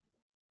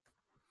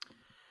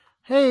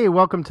Hey,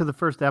 welcome to the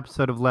first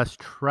episode of Less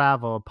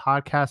Travel, a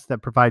podcast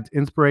that provides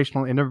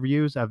inspirational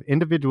interviews of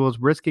individuals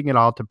risking it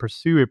all to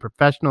pursue a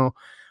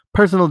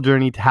personal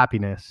journey to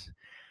happiness.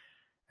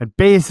 And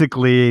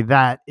basically,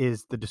 that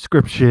is the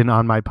description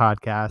on my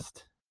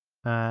podcast.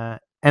 And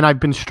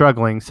I've been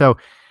struggling. So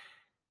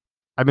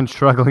I've been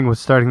struggling with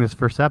starting this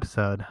first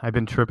episode. I've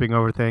been tripping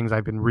over things.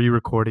 I've been re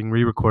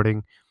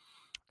recording.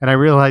 And I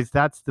realized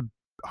that's the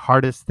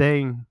hardest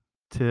thing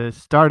to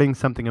starting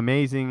something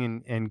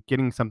amazing and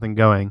getting something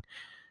going.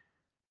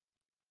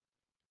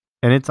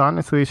 And it's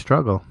honestly a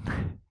struggle.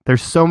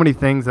 There's so many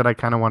things that I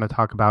kind of want to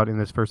talk about in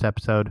this first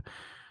episode.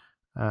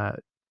 Uh,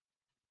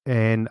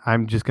 and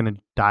I'm just going to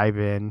dive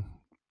in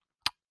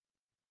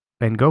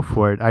and go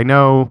for it. I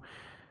know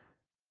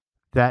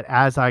that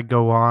as I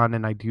go on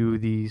and I do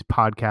these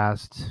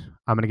podcasts,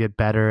 I'm going to get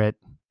better at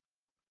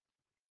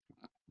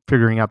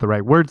figuring out the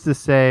right words to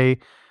say.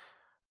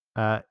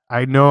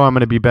 I know I'm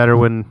going to be better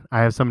when I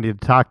have somebody to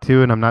talk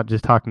to and I'm not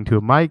just talking to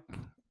a mic.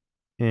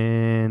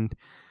 And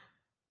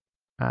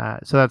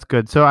so that's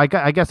good. So I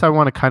guess I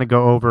want to kind of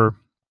go over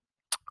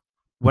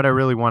what I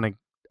really want to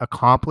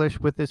accomplish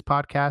with this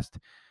podcast.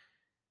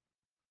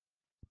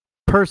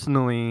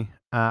 Personally,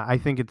 I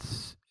think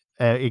it's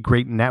a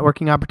great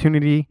networking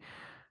opportunity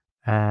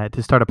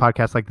to start a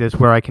podcast like this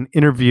where I can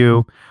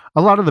interview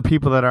a lot of the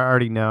people that I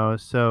already know.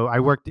 So I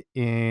worked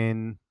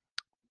in,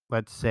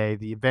 let's say,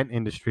 the event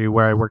industry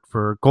where I worked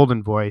for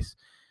Golden Voice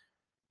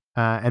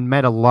and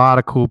met a lot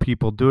of cool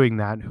people doing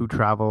that who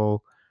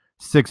travel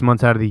 6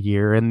 months out of the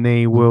year and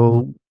they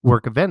will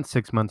work events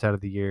 6 months out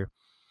of the year.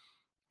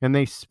 And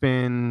they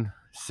spend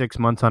 6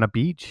 months on a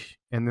beach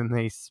and then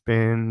they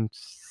spend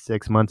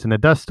 6 months in a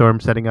dust storm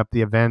setting up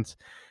the events,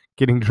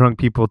 getting drunk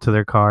people to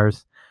their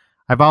cars.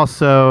 I've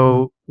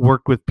also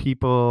worked with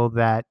people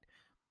that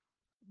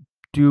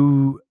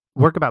do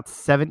work about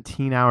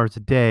 17 hours a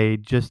day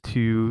just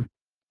to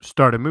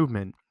start a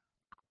movement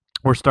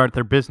or start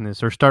their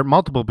business or start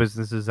multiple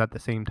businesses at the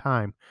same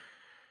time.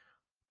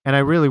 And I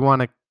really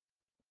want to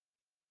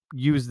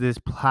use this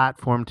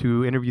platform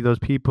to interview those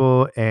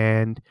people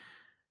and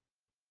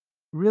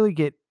really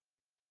get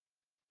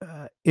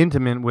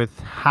intimate with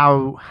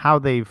how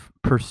they've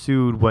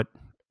pursued what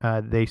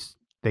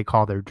they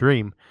call their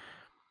dream.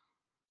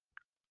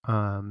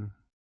 Um,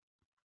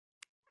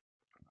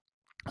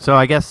 so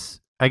I guess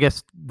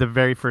the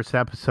very first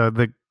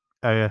episode,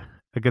 a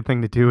good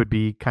thing to do would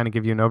be kind of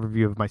give you an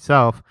overview of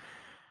myself.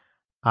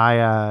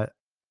 I've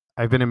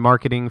been in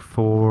marketing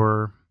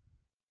for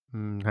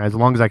as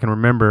long as I can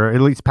remember,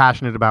 at least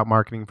passionate about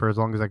marketing for as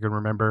long as I can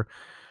remember.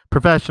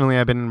 Professionally,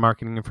 I've been in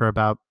marketing for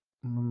about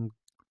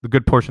a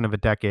good portion of a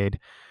decade.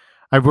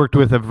 I've worked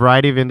with a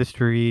variety of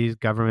industries,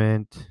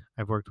 government.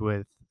 I've worked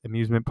with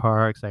amusement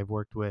parks. I've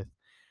worked with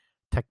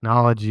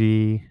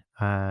technology.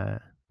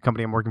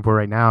 Company I'm working for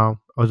right now,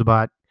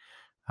 Ozobot,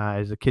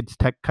 is a kids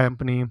tech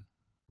company.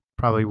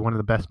 Probably one of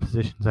the best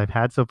positions I've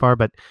had so far.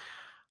 But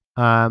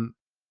um,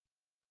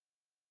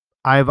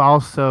 I've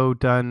also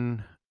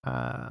done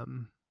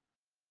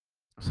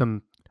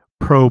some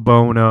pro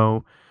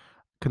bono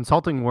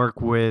consulting work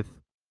with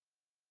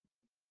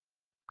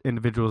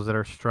individuals that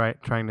are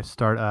trying to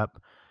start up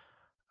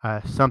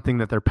something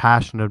that they're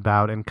passionate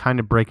about and kind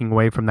of breaking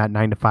away from that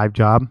 9 to 5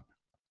 job,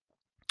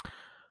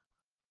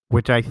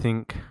 which I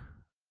think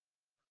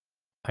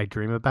I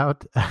dream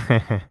about.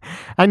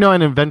 I know,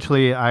 and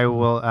eventually I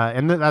will,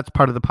 and that's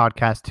part of the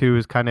podcast too.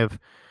 Is kind of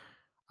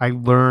I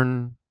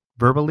learn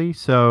verbally,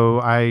 so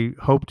I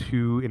hope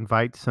to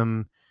invite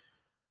some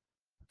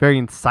very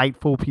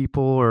insightful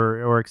people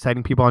or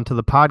exciting people onto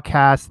the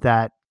podcast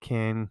that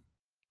can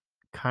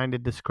kind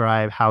of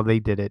describe how they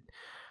did it.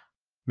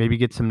 Maybe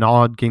get some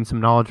knowledge, gain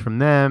some knowledge from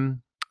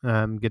them,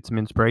 get some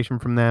inspiration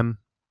from them,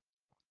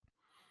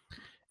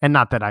 and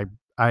not that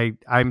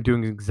I'm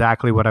doing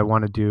exactly what I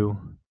want to do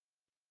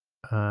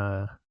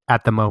uh,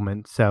 at the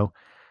moment. So,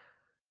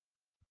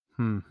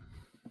 hmm.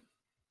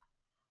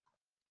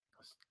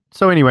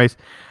 So, anyways,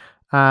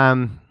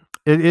 um,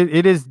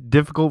 it is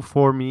difficult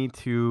for me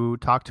to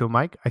talk to a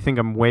mic. I think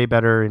I'm way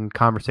better in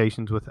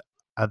conversations with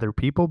other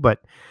people, but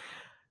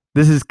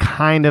this is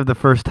kind of the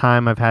first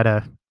time I've had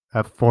a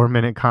 4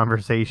 minute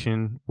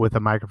conversation with a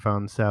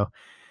microphone. So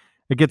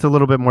it gets a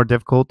little bit more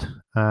difficult.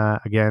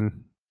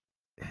 Again,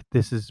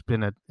 this has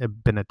been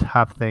a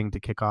tough thing to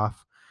kick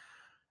off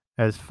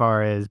as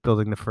far as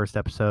building the first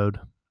episode.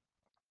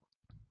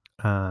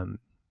 Because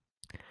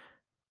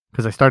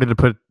I started to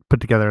put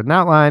together an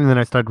outline, and then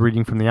I started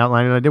reading from the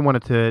outline, and I didn't want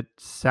it to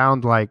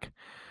sound like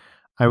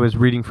I was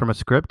reading from a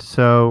script.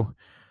 So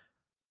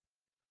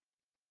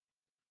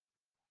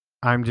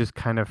I'm just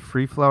kind of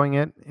free flowing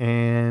it,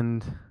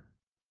 and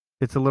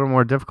it's a little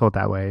more difficult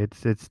that way.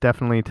 It's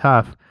definitely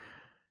tough,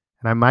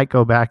 and I might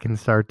go back and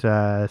start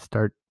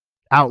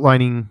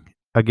outlining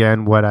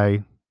again what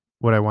I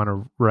want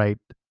to write.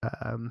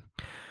 Um,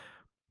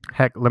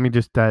 Heck, let me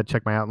just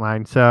check my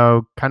outline.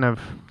 So, kind of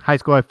high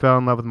school, I fell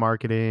in love with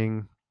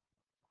marketing,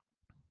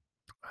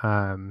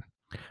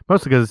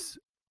 mostly because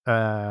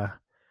I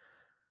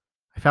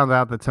found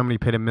out that somebody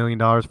paid $1 million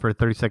for a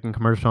 30-second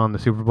commercial on the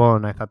Super Bowl,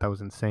 and I thought that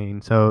was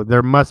insane. So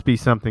there must be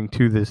something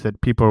to this,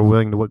 that people are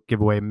willing to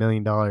give away $1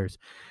 million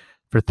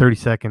for 30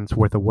 seconds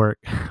worth of work,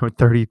 or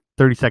 30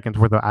 seconds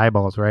worth of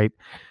eyeballs, right?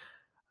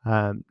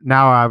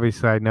 Now,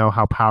 obviously, I know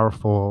how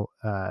powerful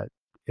at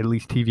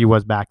least TV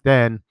was back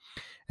then,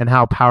 and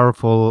how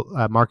powerful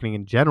marketing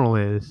in general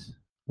is,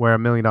 where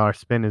 $1 million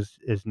spin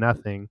is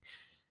nothing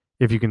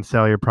if you can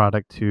sell your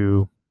product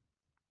to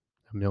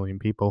 1 million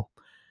people.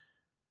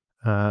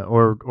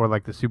 Or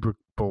like the Super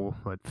Bowl,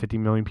 50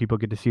 million people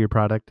get to see your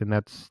product, and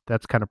that's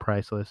kind of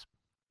priceless.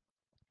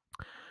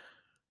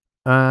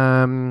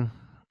 On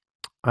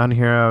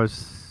here, I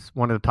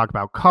wanted to talk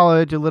about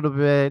college a little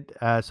bit.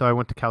 So I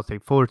went to Cal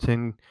State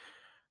Fullerton.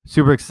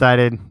 Super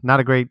excited. Not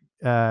a great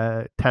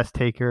test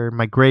taker.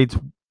 My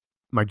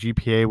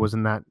GPA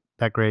wasn't that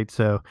great,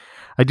 so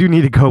I do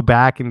need to go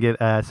back and get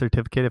a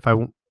certificate if I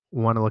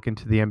want to look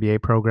into the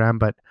MBA program.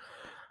 But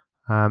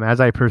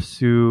as I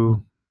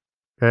pursue,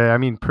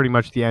 pretty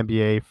much the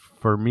MBA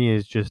for me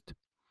is just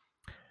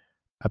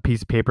a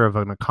piece of paper of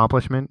an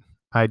accomplishment.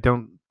 I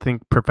don't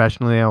think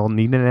professionally I will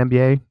need an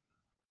MBA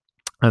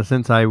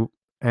since I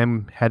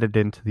am headed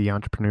into the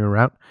entrepreneur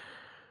route.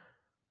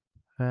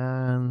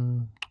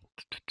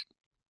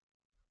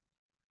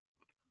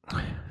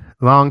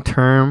 Long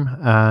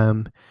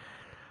term,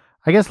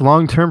 I guess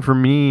long term for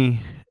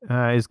me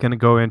is going to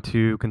go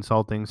into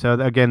consulting. So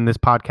again, this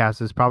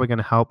podcast is probably going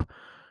to help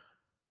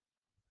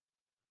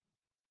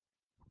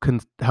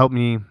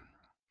me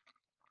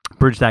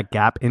bridge that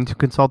gap into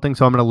consulting.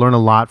 So I'm going to learn a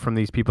lot from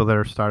these people that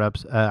are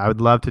startups. I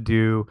would love to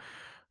do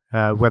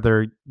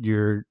whether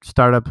you're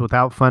startups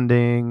without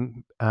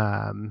funding,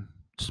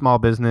 small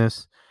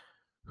business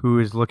who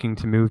is looking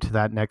to move to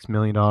that next $1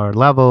 million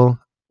level,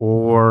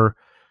 or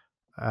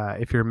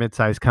if you're a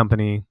mid-sized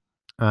company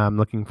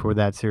looking for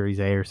that Series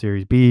A or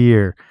Series B,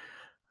 or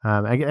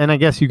and I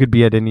guess you could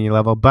be at any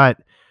level. But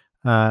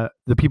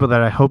the people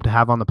that I hope to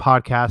have on the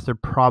podcast are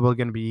probably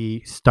going to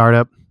be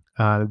startup.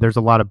 There's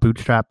a lot of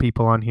bootstrap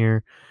people on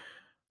here,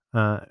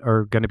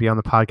 are going to be on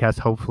the podcast,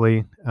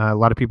 hopefully. A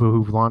lot of people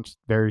who've launched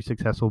very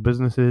successful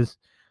businesses.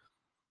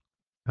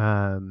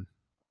 Kind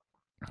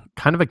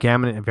of a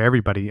gamut of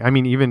everybody. I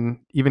mean,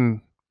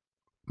 even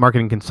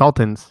marketing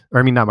consultants,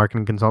 or not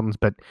marketing consultants,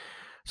 but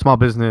small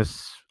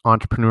business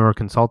entrepreneur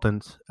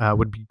consultants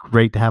would be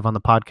great to have on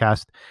the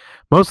podcast,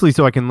 mostly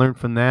so I can learn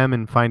from them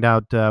and find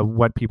out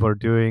what people are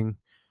doing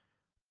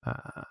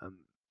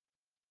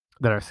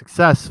that are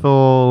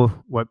successful,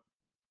 what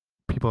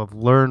people have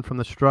learned from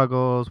the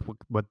struggles,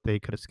 what they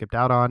could have skipped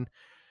out on.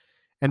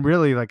 And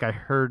really, like I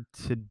heard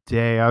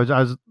today, I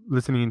was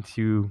listening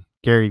to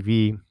Gary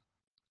Vee,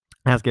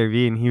 Ask Gary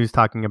Vee, and he was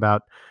talking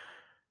about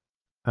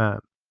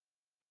what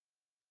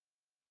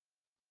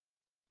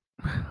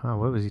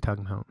was he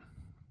talking about?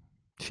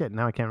 Shit,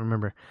 now I can't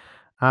remember.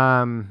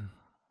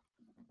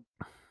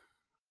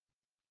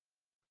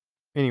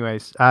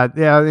 Anyways,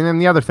 yeah, and then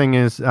the other thing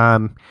is,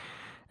 and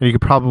you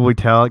could probably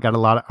tell I got a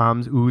lot of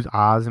ums, oohs,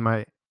 ahs in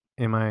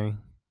my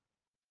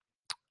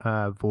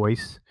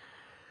voice,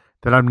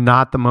 that I'm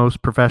not the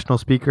most professional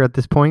speaker at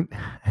this point,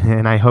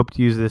 and I hope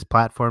to use this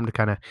platform to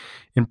kind of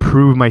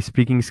improve my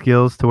speaking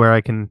skills to where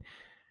I can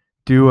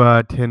do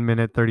a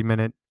 10-minute,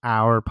 30-minute,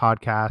 hour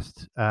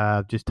podcast,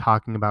 just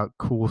talking about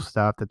cool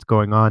stuff that's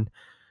going on.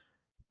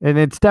 And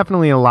it's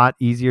definitely a lot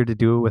easier to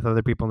do it with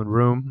other people in the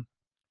room.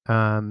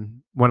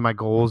 One of my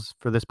goals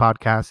for this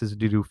podcast is to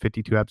do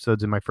 52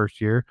 episodes in my first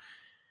year.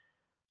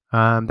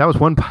 That was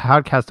one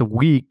podcast a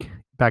week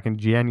back in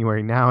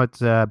January. Now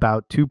it's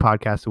about 2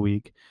 podcasts a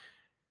week.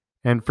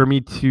 And for me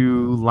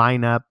to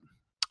line up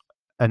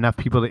enough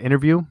people to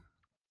interview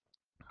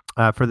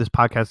for this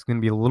podcast is going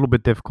to be a little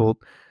bit difficult.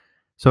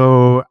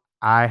 So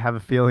I have a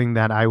feeling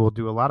that I will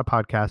do a lot of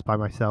podcasts by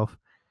myself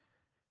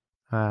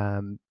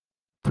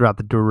throughout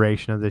the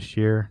duration of this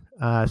year.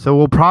 So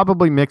we'll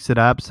probably mix it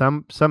up.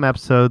 Some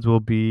episodes will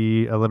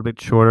be a little bit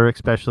shorter,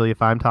 especially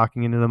if I'm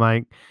talking into the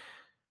mic.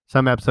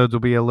 Some episodes will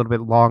be a little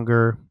bit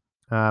longer.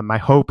 My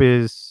hope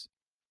is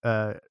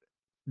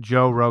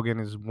Joe Rogan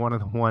is one of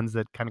the ones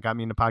that kind of got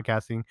me into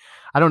podcasting.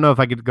 I don't know if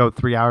I could go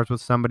 3 hours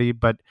with somebody,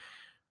 but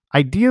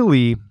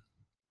ideally,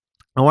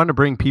 I want to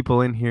bring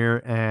people in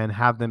here and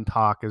have them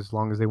talk as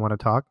long as they want to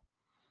talk.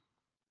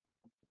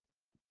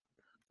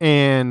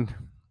 And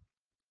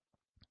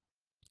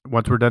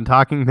once we're done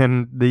talking,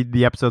 then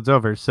the episode's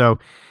over. So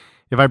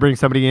if I bring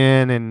somebody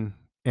in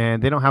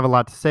and they don't have a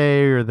lot to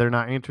say, or they're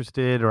not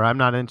interested, or I'm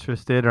not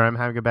interested, or I'm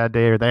having a bad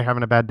day, or they're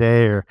having a bad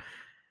day,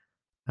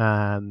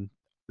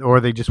 or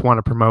they just want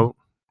to promote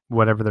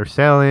whatever they're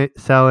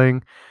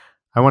selling.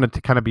 I want it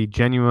to kind of be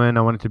genuine.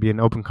 I want it to be an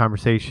open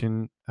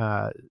conversation.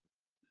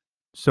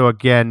 So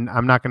again,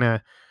 I'm not going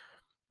to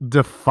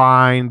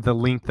define the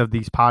length of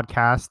these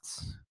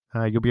podcasts.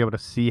 You'll be able to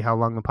see how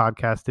long the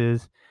podcast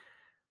is.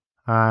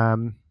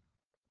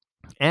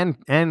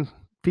 And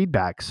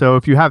feedback. So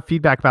if you have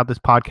feedback about this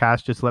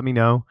podcast, just let me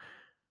know.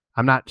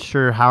 I'm not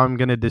sure how I'm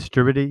going to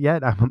distribute it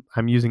yet.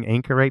 I'm using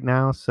Anchor right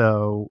now,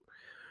 so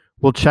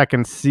we'll check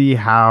and see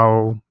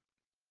how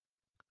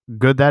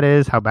good that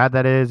is, how bad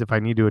that is, if I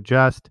need to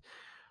adjust.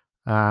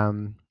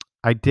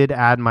 I did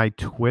add my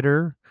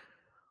Twitter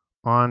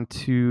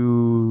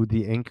onto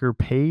the Anchor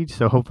page,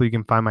 so hopefully you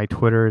can find my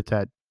Twitter. It's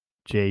at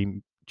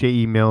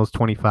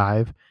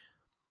JEMills25.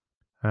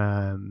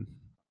 Um,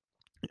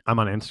 I'm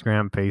on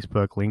Instagram,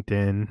 Facebook,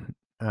 LinkedIn,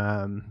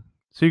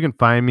 so you can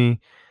find me.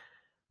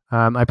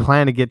 I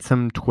plan to get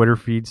some Twitter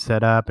feeds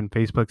set up and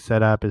Facebook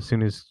set up as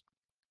soon as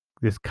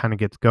this kind of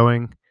gets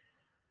going.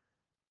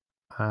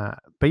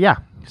 But yeah,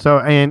 so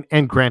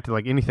and granted,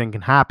 like anything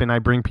can happen. I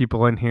bring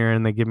people in here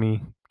and they give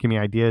me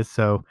ideas,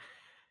 so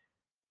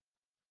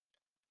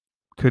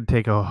could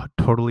take a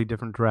totally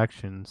different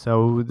direction.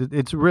 So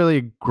it's really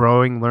a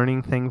growing,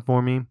 learning thing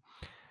for me.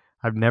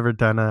 I've never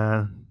done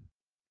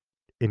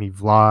any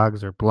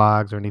vlogs or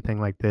blogs or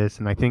anything like this,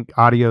 and I think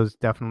audio is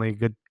definitely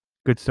a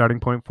good starting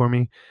point for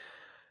me.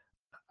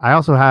 I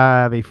also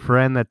have a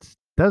friend that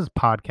does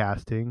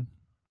podcasting,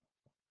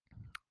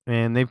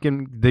 and they've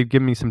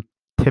given me some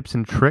tips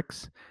and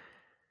tricks.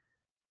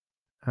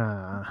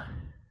 Uh,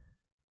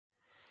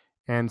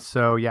 and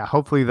so yeah,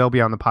 hopefully they'll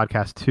be on the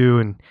podcast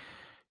too,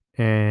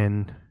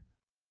 and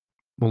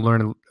we'll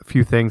learn a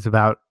few things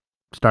about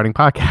starting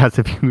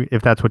podcasts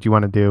if that's what you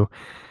want to do.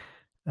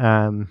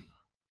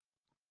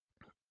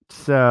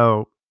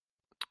 So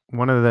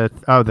one of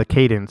the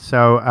cadence.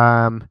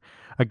 So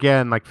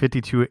again, like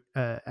 52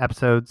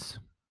 episodes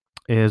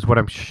is what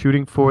I'm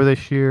shooting for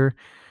this year.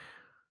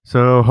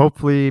 So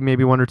hopefully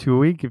maybe 1 or 2 a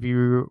week if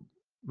you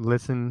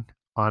listen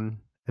on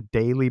a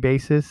daily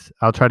basis.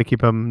 I'll try to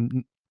keep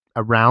them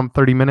around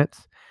 30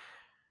 minutes,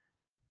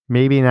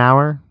 maybe an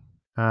hour.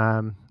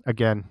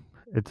 Again,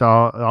 it's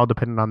all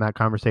dependent on that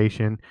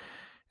conversation.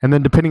 And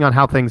then depending on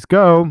how things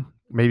go,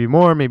 maybe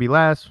more, maybe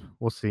less,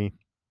 we'll see.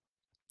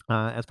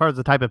 As far as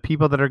the type of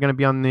people that are going to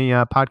be on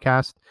the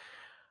podcast,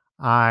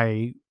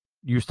 I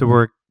used to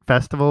work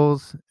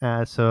festivals,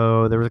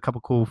 so there was a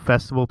couple cool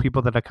festival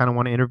people that I kind of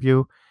want to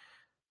interview,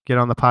 get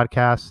on the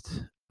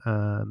podcast.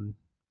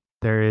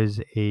 There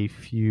is a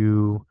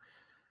few.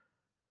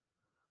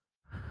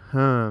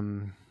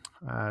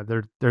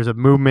 There's a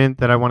movement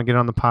that I want to get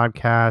on the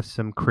podcast.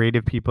 Some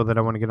creative people that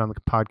I want to get on the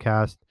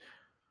podcast.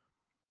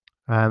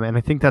 And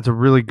I think that's a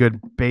really good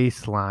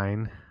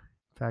baseline.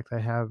 In fact,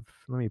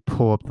 let me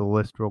pull up the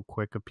list real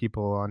quick of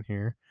people on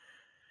here.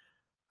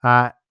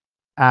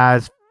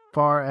 As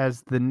far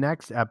as the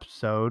next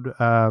episode,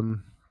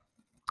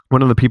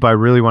 one of the people I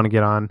really want to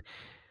get on,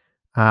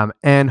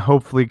 and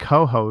hopefully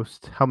help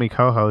me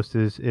co-host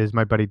is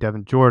my buddy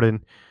Devin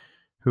Jordan,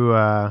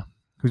 who's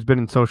been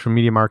in social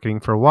media marketing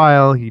for a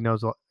while. He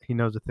knows a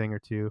thing or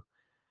two.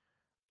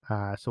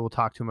 So we'll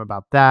talk to him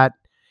about that.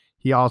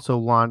 He also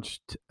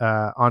launched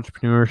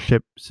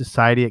Entrepreneurship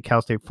Society at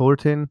Cal State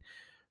Fullerton.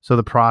 So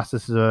the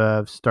process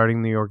of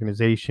starting the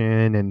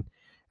organization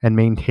and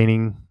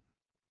maintaining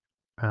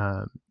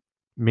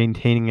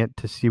it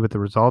to see what the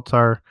results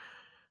are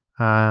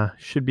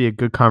should be a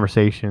good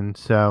conversation.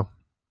 So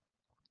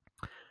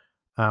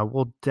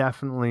we'll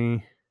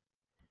definitely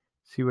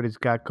see what he's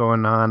got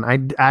going on. I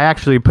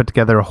actually put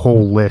together a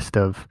whole list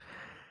of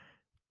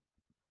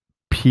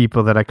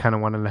people that I kind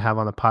of wanted to have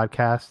on the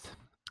podcast,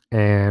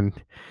 and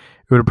it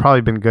would have probably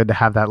been good to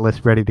have that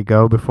list ready to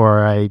go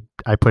before I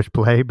push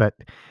play, but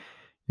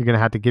you're going to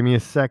have to give me a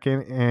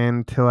second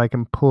until I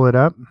can pull it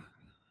up.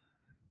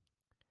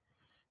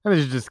 Let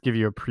me just give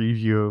you a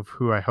preview of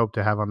who I hope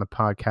to have on the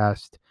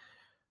podcast.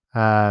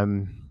 I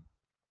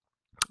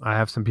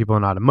have some people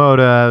in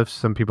automotive,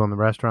 some people in the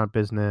restaurant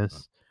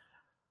business.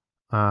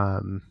 I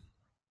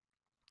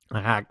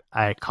had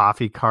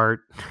coffee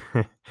cart.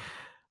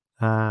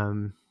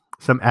 Some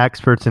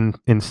experts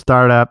in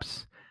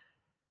startups.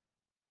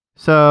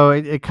 So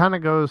it kind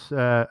of goes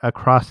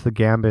across the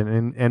gambit,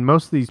 and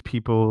most of these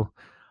people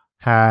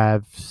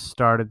have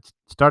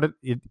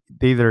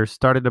they either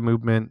started a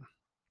movement,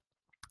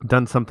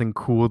 done something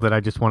cool that I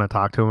just want to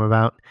talk to them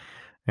about,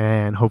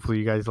 and hopefully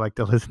you guys like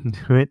to listen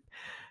to it.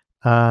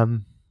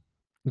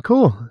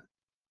 Cool.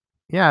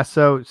 Yeah.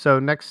 So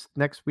next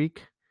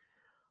week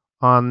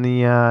on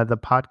the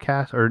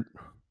podcast, or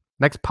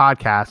next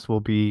podcast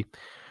will be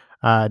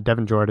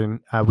Devin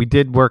Jordan. We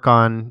did work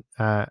on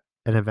an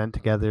event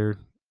together,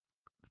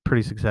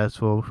 pretty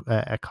successful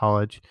at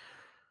college.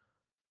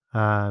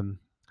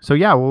 So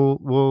yeah,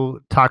 we'll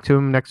talk to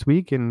him next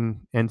week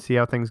and see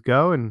how things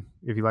go. And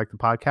if you like the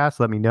podcast,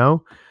 let me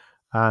know.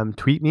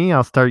 Tweet me.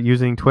 I'll start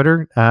using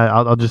Twitter.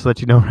 I'll just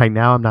let you know right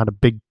now, I'm not a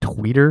big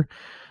tweeter.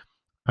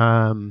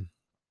 I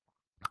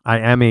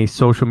am a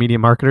social media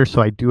marketer,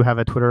 so I do have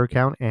a Twitter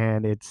account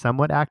and it's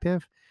somewhat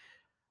active.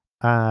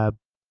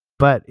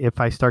 But if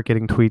I start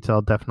getting tweets,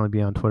 I'll definitely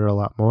be on Twitter a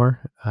lot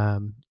more.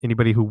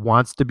 Anybody who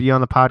wants to be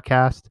on the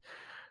podcast,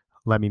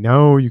 let me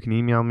know. You can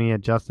email me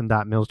at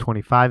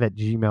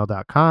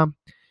justin.mills25@gmail.com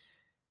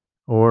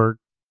or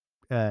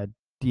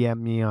DM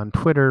me on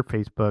Twitter,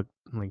 Facebook,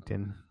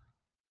 LinkedIn.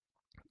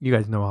 You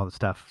guys know all the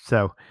stuff.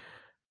 So,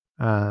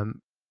 and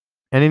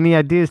any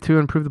ideas to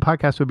improve the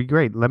podcast would be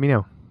great. Let me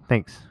know.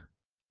 Thanks.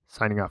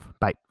 Signing off.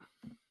 Bye.